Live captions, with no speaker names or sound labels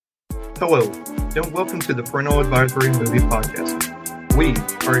Hello, and welcome to the Parental Advisory Movie Podcast. We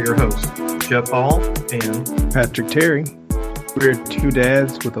are your hosts, Jeff Hall and Patrick Terry. We're two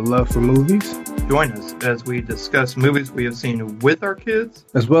dads with a love for movies. Join us as we discuss movies we have seen with our kids,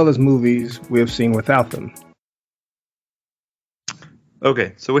 as well as movies we have seen without them.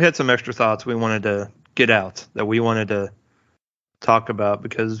 Okay, so we had some extra thoughts we wanted to get out, that we wanted to talk about,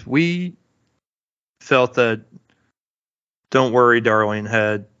 because we felt that Don't Worry, Darling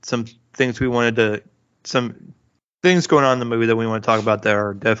had some things going on in the movie that we want to talk about that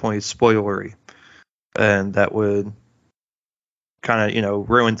are definitely spoilery, and that would kind of,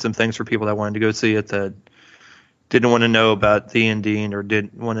 ruin some things for people that wanted to go see it, that didn't want to know about the ending or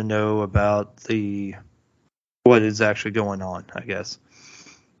didn't want to know about what is actually going on, I guess.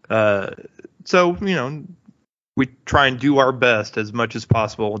 So, we try and do our best as much as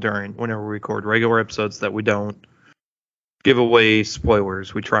possible whenever we record regular episodes that we don't give away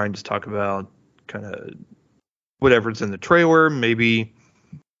spoilers. We try and just talk about kind of whatever's in the trailer, maybe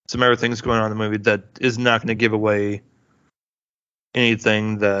some other things going on in the movie that is not going to give away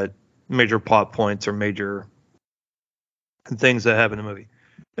anything, that major plot points or major things that happen in the movie.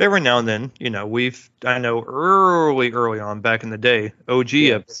 Every now and then, I know early on back in the day, OG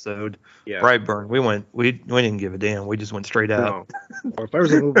episode, Brightburn, we didn't give a damn. We just went straight out. No. Or if there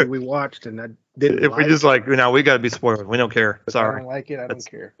was a movie we watched and I didn't if we just we got to be spoiled. We don't care. Sorry. I don't like it. I don't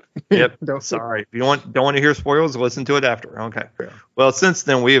care. Yep. Sorry. If you don't want to hear spoilers, listen to it after. Okay. Yeah. Well, since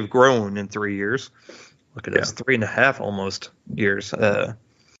then we have grown in 3 years. Look at us, 3.5 almost years.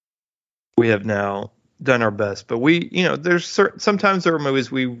 We have now done our best, but sometimes there are movies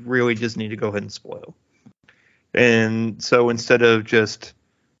we really just need to go ahead and spoil. And so instead of just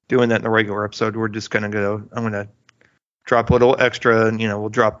doing that in the regular episode, we're just going to I'm going to drop a little extra, and, we'll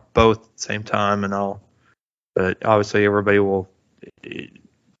drop both at the same time, but obviously everybody will,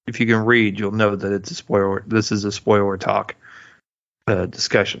 if you can read, you'll know that it's a spoiler. This is a spoiler talk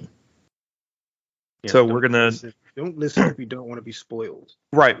discussion. Yeah, so we're going to... Don't listen if you don't want to be spoiled.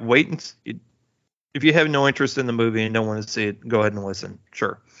 Right. Wait and... If you have no interest in the movie and don't want to see it, go ahead and listen.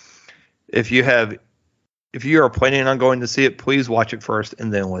 Sure. If you are planning on going to see it, please watch it first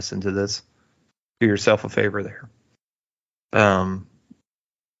and then listen to this. Do yourself a favor there.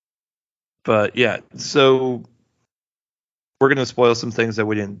 But yeah, so we're going to spoil some things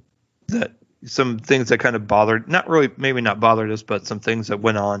some things that kind of bothered, maybe not bothered us, but some things that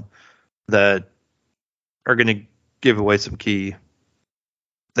went on that are going to give away some key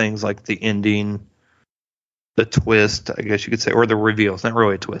things, like the ending, the twist, I guess you could say, or the reveal. It's not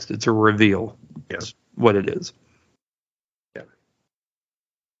really a twist. It's a reveal. Yes. What it is. Yeah.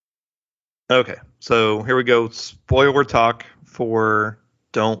 Okay. So here we go. Spoiler talk for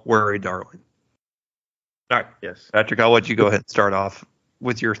Don't Worry, Darling. All right. Yes. Patrick, I'll let you go ahead and start off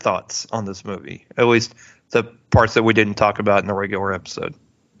with your thoughts on this movie. At least the parts that we didn't talk about in the regular episode.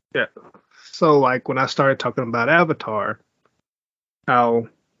 Yeah. So like when I started talking about Avatar, how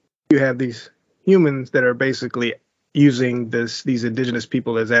you have these humans that are basically using these indigenous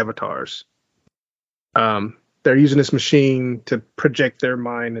people as avatars. They're using this machine to project their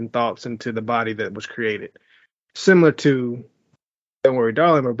mind and thoughts into the body that was created. Similar to Don't Worry,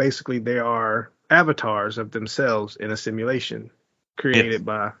 Darling, where basically they are avatars of themselves in a simulation created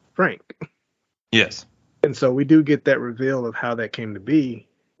by Frank. Yes. And so we do get that reveal of how that came to be.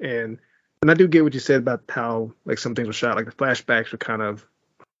 And I do get what you said about how like some things were shot, like the flashbacks were kind of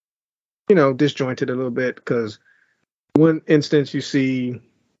disjointed a little bit, because one instance you see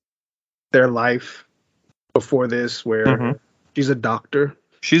their life before this where she's a doctor.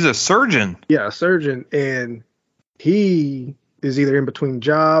 She's a surgeon. Yeah, a surgeon. And he is either in between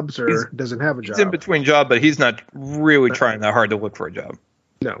jobs or doesn't have a job. He's in between job, but he's not really trying that hard to look for a job.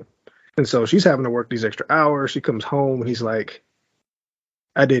 No. And so she's having to work these extra hours. She comes home and he's like,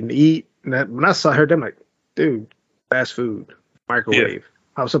 I didn't eat. And when I saw her, I'm like, dude, fast food, microwave. Yeah.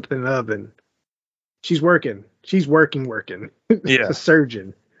 How something in the oven. She's working. She's working. Yeah. A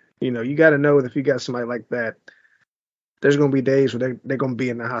surgeon. You got to know that if you got somebody like that, there's going to be days where they're going to be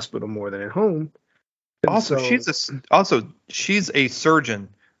in the hospital more than at home. And she's a surgeon.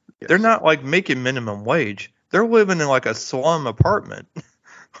 Yes. They're not like making minimum wage. They're living in like a slum apartment.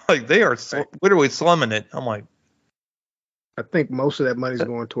 Like they are literally slumming it. I'm like, I think most of that money's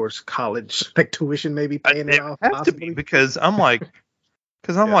going towards college, like tuition, maybe paying it off. Has to be, because I'm like,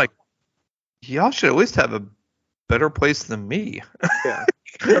 y'all should at least have a better place than me. Yeah.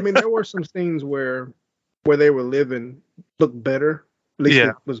 I mean, there were some scenes where they were living looked better. At least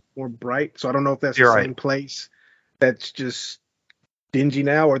it was more bright. So I don't know if that's the same place that's just dingy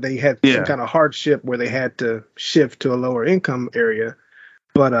now, or they had some kind of hardship where they had to shift to a lower income area.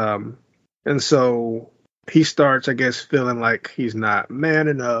 But And so he starts, I guess, feeling like he's not man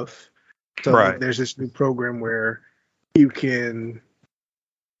enough. So Right. there's this new program where you can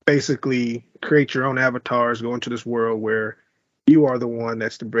basically create your own avatars, go into this world where you are the one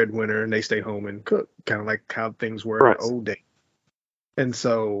that's the breadwinner and they stay home and cook, kind of like how things were in the old days. And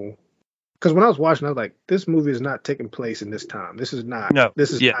so, because when I was watching, I was like, this movie is not taking place in this time. This is not. No.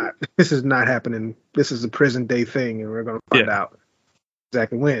 This is not. This is not happening. This is a present day thing, and we're going to find out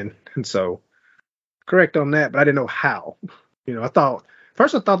exactly when. And so, correct on that, but I didn't know how. You know, I thought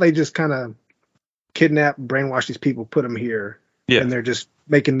they just kind of kidnap, brainwash these people, put them here, and they're just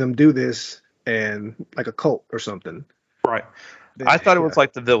making them do this, and like a cult or something. Right. I thought it was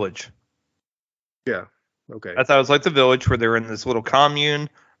like The Village. Yeah. Okay. I thought it was like The Village, where they're in this little commune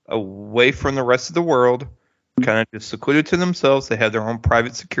away from the rest of the world, kind of just secluded to themselves. They have their own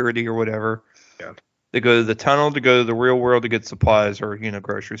private security or whatever. Yeah. They go to the tunnel to go to the real world to get supplies or,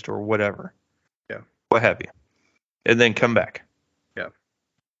 grocery store or whatever. Yeah. What have you. And then come back. Yeah.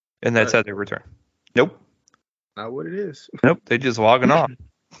 And that's how they return. Nope. Not what it is. Nope. They just logging on.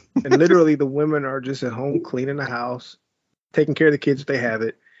 And literally the women are just at home cleaning the house, taking care of the kids if they have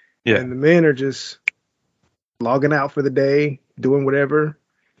it. Yeah. And the men are just logging out for the day, doing whatever,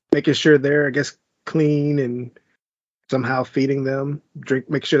 making sure they're, I guess, clean and somehow feeding them,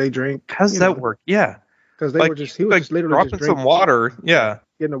 make sure they drink. How does that work? Yeah. Because he was just literally dropping just drinking some water. Yeah.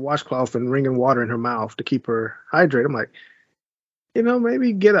 Getting a washcloth and wringing water in her mouth to keep her hydrated. I'm like,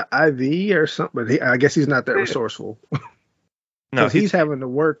 maybe get an IV or something. But I guess he's not that resourceful. No, he's having to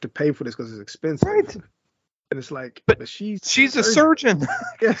work to pay for this because it's expensive. Right. And it's like, but she's a surgeon.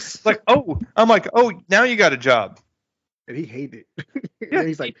 Yes. I'm like, now you got a job. And he hated it. Yeah,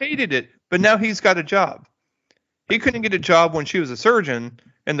 he's like, he hated it, but now he's got a job. He couldn't get a job when she was a surgeon,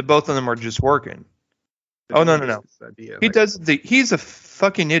 and the both of them are just working. Oh, no. He's a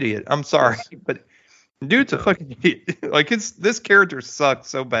fucking idiot. I'm sorry, but dude's a fucking idiot. This character sucks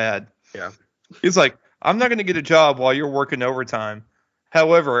so bad. Yeah. He's like, I'm not going to get a job while you're working overtime.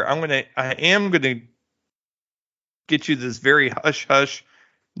 However, I am going to get you this very hush-hush,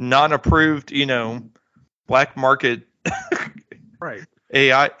 non-approved, black market right.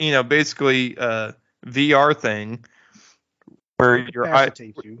 AI, basically VR thing where your eye.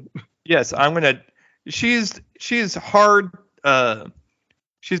 You. Yes, I'm going to. She's hard.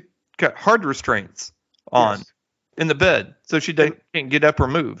 She's got hard restraints on in the bed, so she can't get up or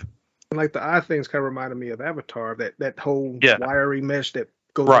move. And like the eye things kind of reminded me of Avatar, that whole wiry mesh that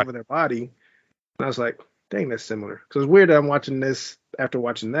goes over their body. And I was like, dang, that's similar. Because it's weird that I'm watching this after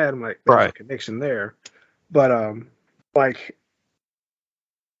watching that. I'm like, there's a connection there. But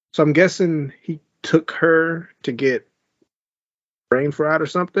so I'm guessing he took her to get brain fried or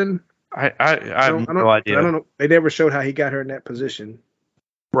something. I have no idea. I don't know. They never showed how he got her in that position.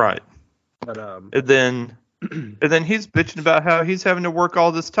 Right. But and then he's bitching about how he's having to work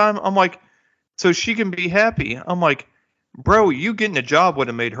all this time. I'm like, so she can be happy. I'm like, bro, you getting a job would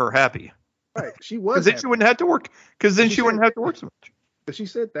have made her happy. Right. She was. Because then she wouldn't have to work. Because then she wouldn't have to work so much. But she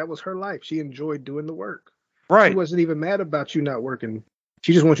said that was her life. She enjoyed doing the work. Right. She wasn't even mad about you not working.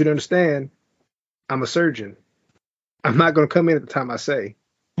 She just wants you to understand, I'm a surgeon. I'm not going to come in at the time I say.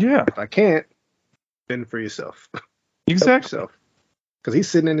 Yeah. If I can't, fend for yourself. Exactly. Because he's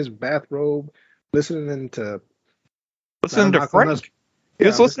sitting in his bathrobe, listening to Frank. He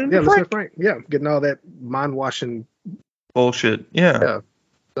was listening to Frank. Yeah, getting all that mind-washing bullshit. Yeah.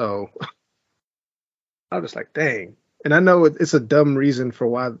 So I was just like, dang. And I know it's a dumb reason for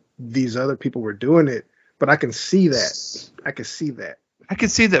why these other people were doing it, but I can see that. I can see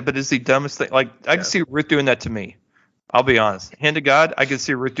that, but it's the dumbest thing. Like, I can see Ruth doing that to me. I'll be honest. Hand to God, I can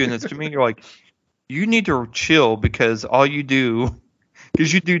see Ruth doing this to me. You're like, you need to chill because you do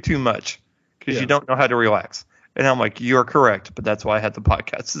too much because you don't know how to relax. And I'm like, you're correct, but that's why I had the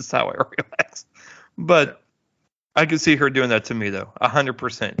podcast. This is how I relax. But I could see her doing that to me, though.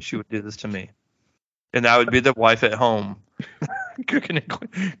 100% she would do this to me. And that would be the wife at home cooking,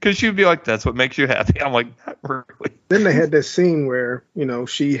 because she'd be like, that's what makes you happy. I'm like, not really. Then they had this scene where,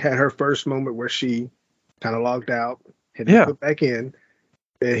 she had her first moment where she kind of logged out, had to put back in,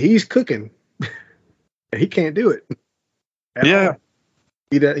 and he's cooking. And he can't do it. Yeah.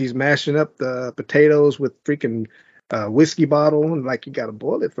 He's mashing up the potatoes with freaking whiskey bottle, and like, you got to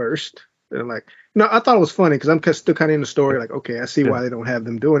boil it first. And I'm like, I thought it was funny because I'm still kind of in the story. Like, okay, I see why they don't have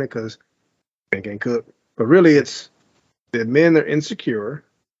them doing it because they can't cook. But really, it's the men are insecure.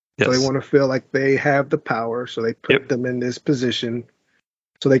 Yes. So they want to feel like they have the power. So they put them in this position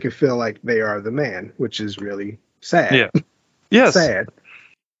so they can feel like they are the man, which is really sad. Yeah. Yes. Sad.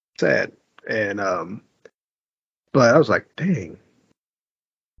 And, but I was like, dang.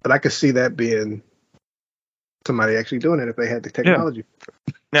 But I could see that being somebody actually doing it if they had the technology.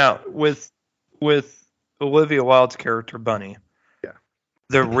 Yeah. Now with Olivia Wilde's character Bunny, yeah,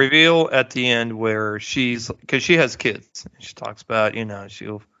 the reveal at the end where because she has kids, she talks about she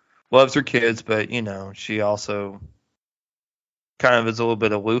loves her kids, but she also kind of is a little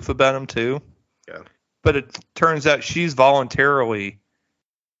bit aloof about them too. Yeah. But it turns out she's voluntarily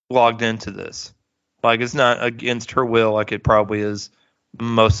logged into this. Like it's not against her will, like it probably is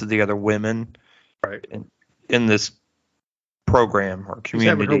most of the other women, right, in this program or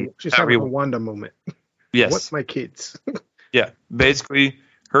community. She's having her Wanda moment. Yes. What's my kids? Yeah, basically,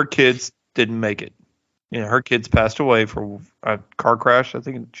 her kids didn't make it. Her kids passed away for a car crash, I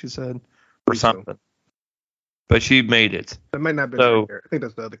think she said, or something. But she made it. That might not be. I think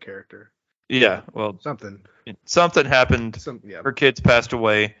that's the other character. Yeah, well, something happened. Her kids passed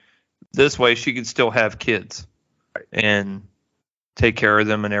away. This way, she can still have kids and take care of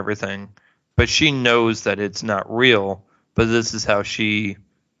them and everything. But she knows that it's not real. But this is how she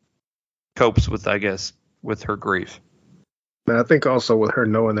copes with, I guess, with her grief. And I think also with her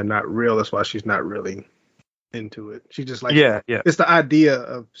knowing they're not real, that's why she's not really into it. She just it's the idea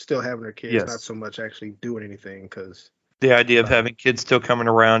of still having her kids, not so much actually doing anything. Because the idea of having kids still coming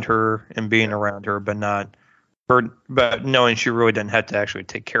around her and being around her, but not her, but knowing she really doesn't have to actually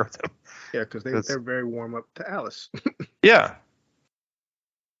take care of them. Yeah, because they're very warm up to Alice. Yeah,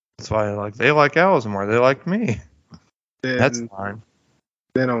 that's why they like Alice more. They like me. That's fine.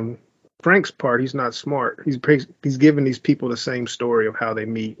 Then on Frank's part, he's not smart. He's giving these people the same story of how they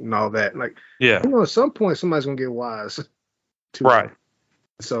meet and all that. At some point somebody's gonna get wise. Right.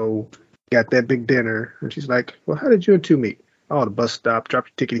 So got that big dinner, and she's like, "Well, how did you and two meet?" Oh, the bus stop, dropped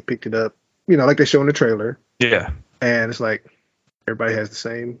your ticket, he picked it up. Like they show in the trailer. Yeah. And it's like everybody has the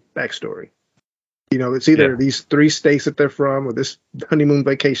same backstory. It's either these 3 states that they're from, or this honeymoon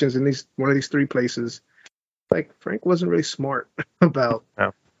vacations in one of these 3 places. Like Frank wasn't really smart about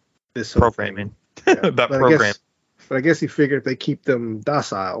this whole programming. About programming. But I guess he figured if they keep them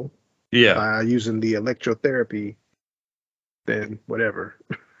docile by using the electrotherapy, then whatever.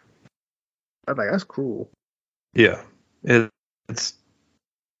 I'm like, that's cruel. Yeah. It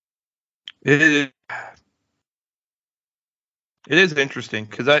is interesting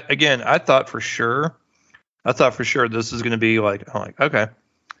because I thought for sure this is going to be okay.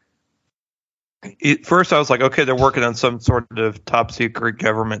 First, I was like, okay, they're working on some sort of top secret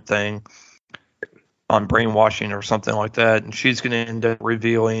government thing on brainwashing or something like that, and she's going to end up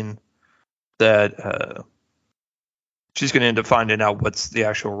revealing that she's going to end up finding out what's the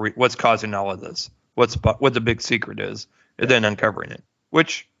actual what's causing all of this, what the big secret is, and then uncovering it,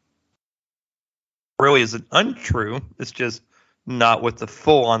 which really isn't untrue. It's just not with the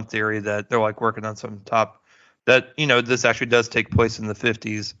full-on theory that they're working on some top that this actually does take place in the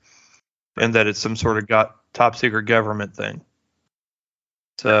 50s. And that it's some sort of top secret government thing.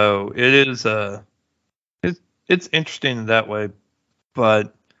 So it is it's interesting in that way,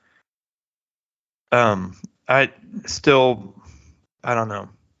 but I don't know.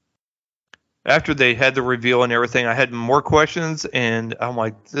 After they had the reveal and everything, I had more questions, and I'm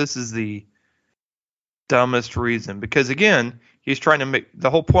like, this is the dumbest reason because again, he's trying to make the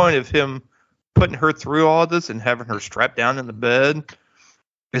whole point of him putting her through all of this and having her strapped down in the bed.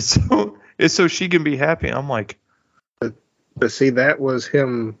 It's so she can be happy. I'm like, but see, that was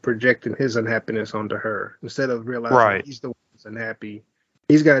him projecting his unhappiness onto her instead of realizing he's the one that's unhappy.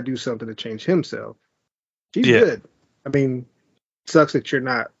 He's got to do something to change himself. She's good. I mean, it sucks that you're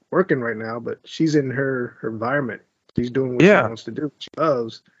not working right now, but she's in her environment. She's doing what she wants to do. What she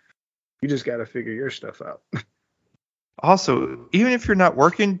loves. You just got to figure your stuff out. Also, even if you're not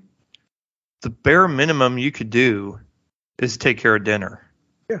working, the bare minimum you could do is take care of dinner.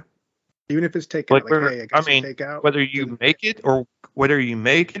 Even if it's takeout, takeout. Whether you make it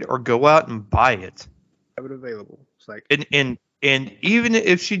or go out and buy it. Have it available. It's like and even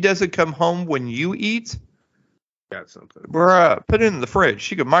if she doesn't come home when you eat, got something. Put it in the fridge.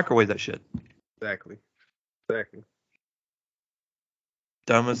 She could microwave that shit. Exactly.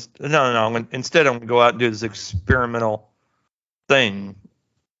 Dumbest. No. Instead, I'm gonna go out and do this experimental thing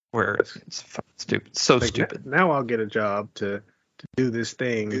where it's stupid. So stupid. Now I'll get a job to do this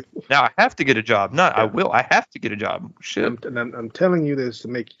thing. Now I have to get a job. I will. I have to get a job. Shit. I'm telling you this to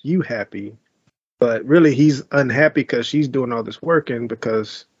make you happy, but really he's unhappy because she's doing all this working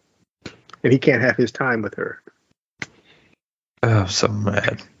and he can't have his time with her. Oh, I'm so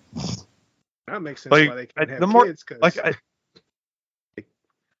mad. That makes sense why they can't have kids.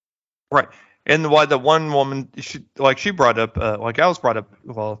 Right. And why the one woman, she brought up, like Alice brought up,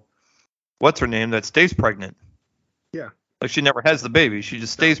 well, what's her name that stays pregnant? Yeah. Like she never has the baby. She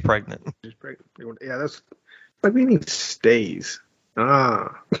just stays pregnant. She's pregnant. Yeah, that's like we need stays.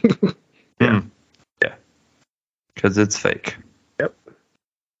 Ah. Yeah. Yeah. Because it's fake. Yep.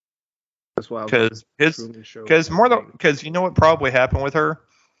 That's why. Because you know what probably happened with her?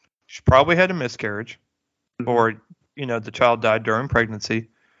 She probably had a miscarriage, or the child died during pregnancy,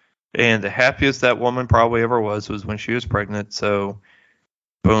 and the happiest that woman probably ever was when she was pregnant. So,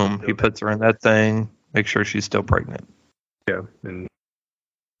 boom, he puts her in that thing, make sure she's still pregnant. Yeah, and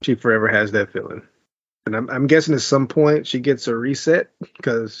she forever has that feeling. And I'm guessing at some point she gets a reset,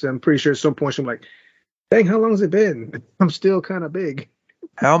 because I'm pretty sure at some point she's like, dang, how long has it been? I'm still kind of big.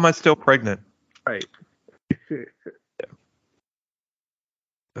 How am I still pregnant? Right.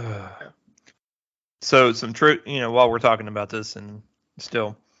 So some truth, while we're talking about this and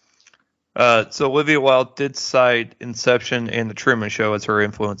still, so Olivia Wilde did cite Inception and The Truman Show as her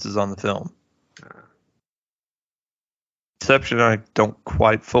influences on the film. Inception I don't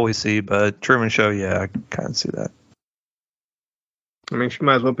quite fully see, but Truman Show, yeah, I kind of see that. I mean, she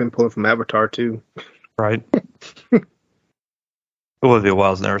might as well have been pulling from Avatar too. Right. Olivia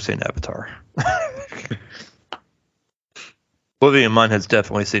Wilde's never seen Avatar. Olivia Munn has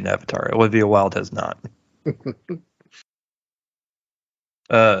definitely seen Avatar. Olivia Wilde has not.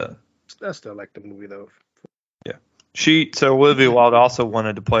 I still like the movie though. Yeah. So Olivia Wilde also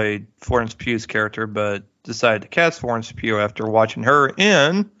wanted to play Florence Pugh's character, but decided to cast Florence Pugh after watching her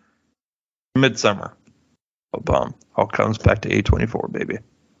in Midsummer. Oh, bum. All comes back to A24, baby.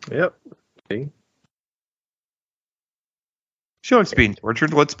 Yep. See? She likes being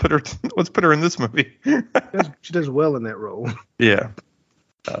tortured. Let's put her in this movie. She does well in that role. Yeah.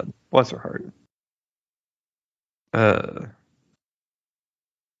 Bless her heart.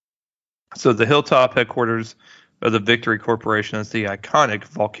 So the Hilltop headquarters of the Victory Corporation is the iconic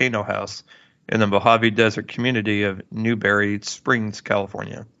Volcano House in the Mojave Desert community of Newberry Springs,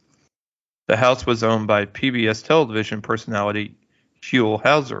 California. The house was owned by PBS television personality Huell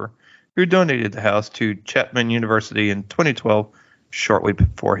Hauser, who donated the house to Chapman University in 2012, shortly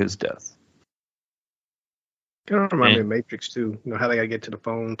before his death. Kind of remind me of Matrix too. You know how they gotta get to the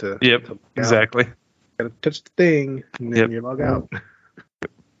phone to. Yep, to exactly. Gotta touch the thing and then you log out.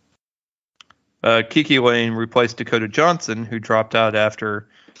 Kiki Lane replaced Dakota Johnson, who dropped out after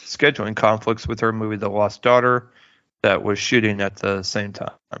scheduling conflicts with her movie The Lost Daughter that was shooting at the same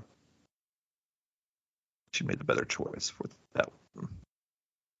time. She made the better choice for that one.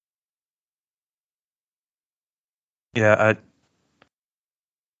 Yeah,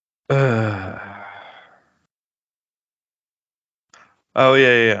 Oh,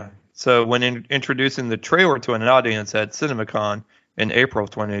 yeah. So when introducing the trailer to an audience at CinemaCon in April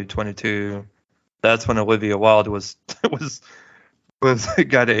of 2022, that's when Olivia Wilde was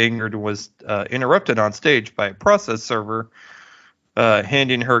got angered and was interrupted on stage by a process server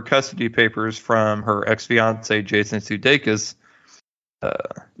handing her custody papers from her ex-fiance Jason Sudeikis.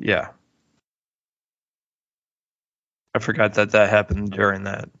 Yeah, I forgot that happened during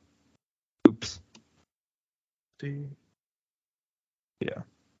that. Oops. Yeah.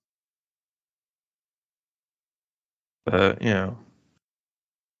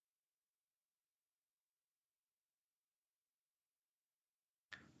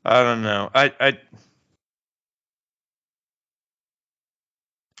 I don't know. I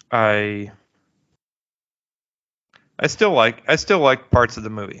still like parts of the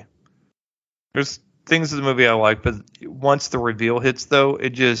movie. There's things in the movie I like, but once the reveal hits, though,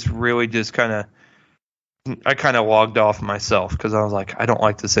 it just really I kind of logged off myself because I was like, I don't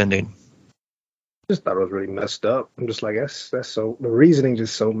like this ending. I just thought it was really messed up. I'm just like, that's so the reasoning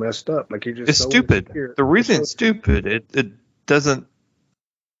just so messed up. Like it's so stupid. Insecure. The reason it's stupid. It doesn't.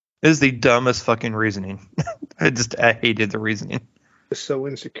 It is the dumbest fucking reasoning. I hated the reasoning. They're so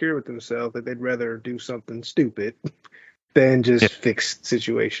insecure with themselves that they'd rather do something stupid than just fix the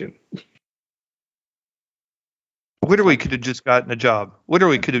situation. Literally could have just gotten a job. Would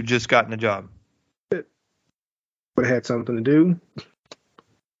have had something to do.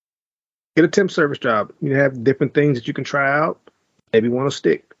 Get a temp service job. You have different things that you can try out. Maybe want to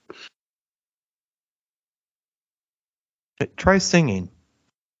stick. Try singing.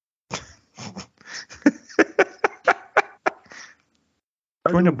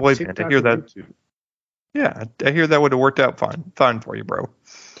 Join a boy band. I hear that. Yeah, I hear that would have worked out fine for you, bro.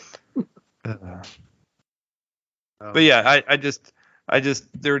 But yeah, I just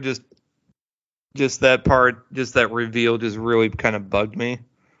they're just that part, just that reveal, just really kind of bugged me.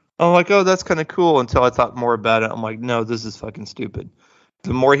 I'm like, oh, that's kind of cool. Until I thought more about it, I'm like, no, this is fucking stupid.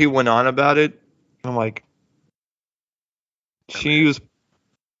 The more he went on about it, I'm like, she was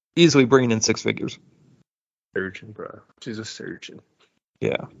easily bringing in six figures. Surgeon, bro. She's a surgeon.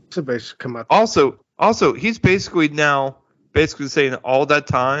 Yeah. So basically come out. Also, he's basically now saying all that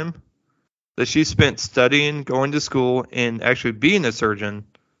time that she spent studying, going to school, and actually being a surgeon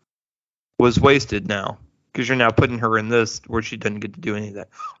was wasted now because you're now putting her in this where she doesn't get to do any of that.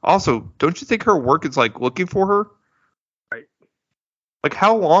 Also, don't you think her work is like looking for her? Right. Like,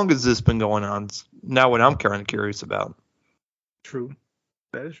 how long has this been going on? Now, what I'm kind of curious about. True.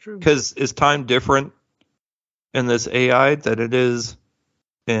 That is true. Because is time different in this AI than it is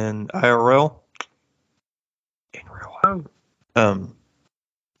in IRL? In real life.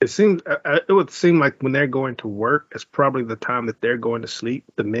 It seems it would seem like when they're going to work, it's probably the time that they're going to sleep.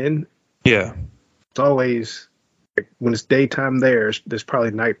 The men. Yeah. It's always when it's daytime. There's probably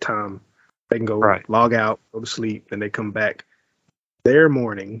nighttime. They can go log out, go to sleep, then they come back. Their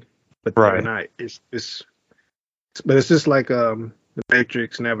morning, but their night. But it's just like the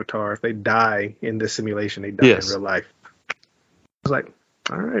Matrix and Avatar. If they die in this simulation, they die in real life. It's like,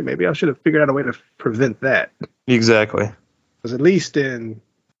 all right, maybe I should have figured out a way to prevent that. Exactly. Because at least in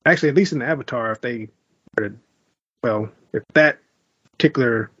the Avatar, if that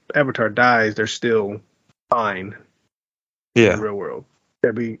particular Avatar dies, they're still fine. Yeah. In the real world,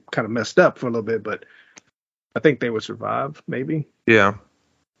 they'd be kind of messed up for a little bit, but I think they would survive. Maybe. Yeah.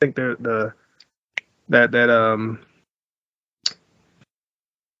 I think that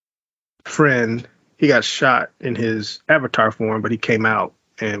friend, he got shot in his Avatar form, but he came out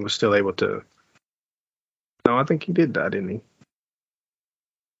and was still able to. No, I think he did die, didn't he?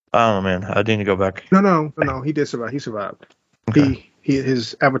 Oh man, I didn't go back. No, he did survive. He survived. Okay.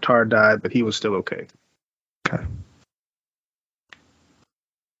 His Avatar died, but he was still okay. Okay.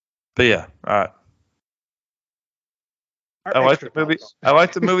 But yeah, all right. I like the movie. I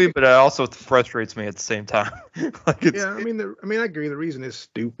like the movie, but it also frustrates me at the same time. I agree. The reason is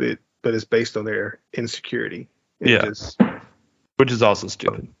stupid, but it's based on their insecurity. Which is also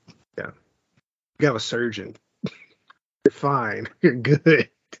stupid. Yeah. You have a surgeon. You're fine. You're good.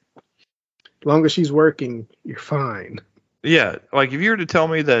 As long as she's working, you're fine. Yeah, like if you were to tell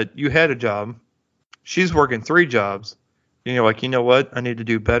me that you had a job, she's working 3 jobs, and you're like, you know what? I need to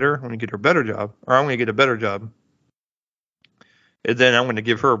do better. I'm going to get her a better job, or I'm going to get a better job. And then I'm going to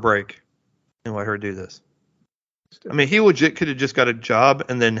give her a break and let her do this. I mean, he legit could have just got a job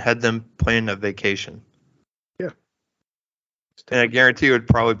and then had them plan a vacation. Yeah. And I guarantee it would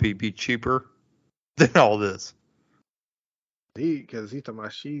probably be cheaper than all this. Because he's talking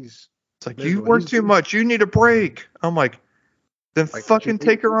about she's. It's like, you work too much. You need a break. I'm like, then fucking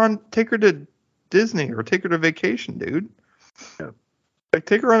take her to Disney or take her to vacation, dude. Yeah. Like,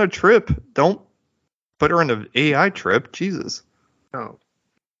 take her on a trip. Don't put her on an AI trip. Jesus. No.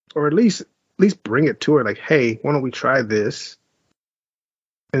 Or at least bring it to her. Like, hey, why don't we try this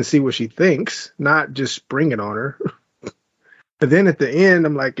and see what she thinks? Not just spring it on her. And then at the end,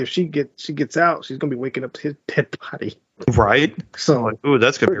 I'm like, if she gets out, she's gonna be waking up to his dead body. Right. So, like, ooh,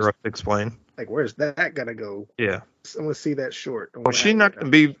 that's gonna be rough to explain. Like, where's that gonna go? Yeah. I'm gonna see that short. Well, she's not gonna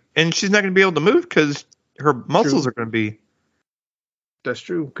be able to move because her muscles are gonna be. That's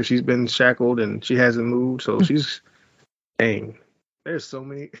true, because she's been shackled and she hasn't moved, so she's. Dang, there's so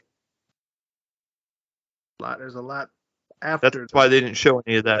many. There's a lot after. That's why they didn't show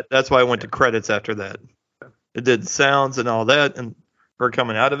any of that. That's why I went to credits after that. It did sounds and all that, and her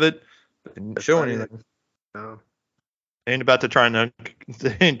coming out of it. They didn't show anything. No. They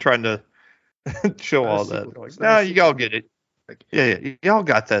ain't trying to show all that. Like, no, y'all get it. Yeah, y'all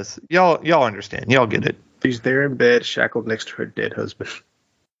got this. Y'all understand. Y'all get it. She's there in bed, shackled next to her dead husband.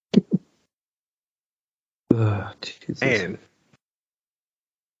 Jesus. And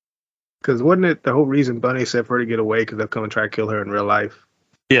because wasn't it the whole reason Bunny said for her to get away because they'll come and try to kill her in real life?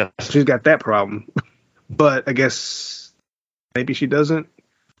 Yeah. She's got that problem. But I guess maybe she doesn't.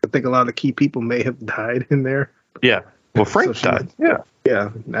 I think a lot of the key people may have died in there. Yeah. Well, Frank died. Yeah.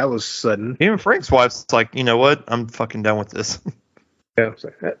 Yeah, that was sudden. Even Frank's wife's like, you know what? I'm fucking done with this. Yeah, I was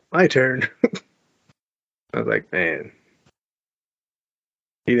like, my turn. I was like, man.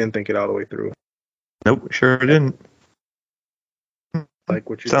 He didn't think it all the way through. Nope, sure didn't. Like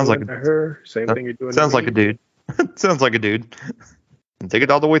what you're doing to her, same thing you're doing to me. Sounds like a dude. Sounds like a dude. Didn't take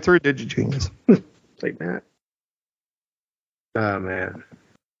it all the way through, did you, genius? Like that. Oh, man.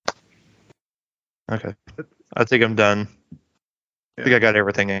 Okay. I think I'm done. I think I got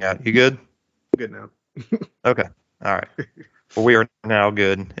everything out. You good? I'm good now. Okay. All right. Well, we are now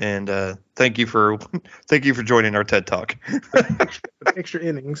good, and thank you for joining our TED Talk. Extra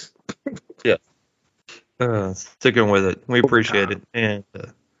innings. Yeah. Sticking with it. We appreciate it, and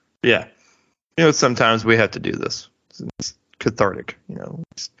yeah, sometimes we have to do this. It's cathartic,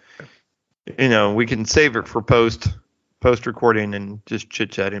 we can save it for post recording and just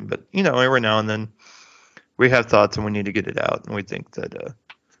chit chatting. But every now and then we have thoughts and we need to get it out, and we think that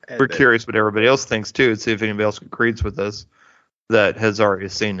we're curious what everybody else thinks too, see if anybody else agrees with us that has already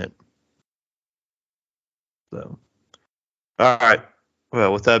seen it. So, all right.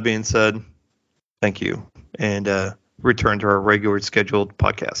 Well, with that being said, thank you, and return to our regular scheduled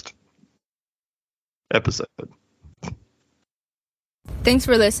podcast episode. Thanks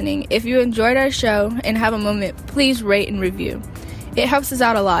for listening. If you enjoyed our show and have a moment, please rate and review. It helps us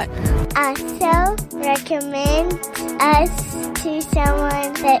out a lot. Also, recommend us to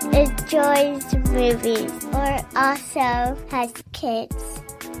someone that enjoys movies or also has kids.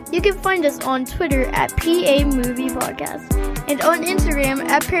 You can find us on Twitter at PA Movie Podcast and on Instagram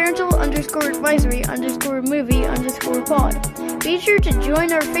at parental_advisory_movie_pod. Be sure to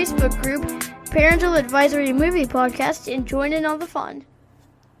join our Facebook group, Parental Advisory Movie Podcast, and join in on the fun.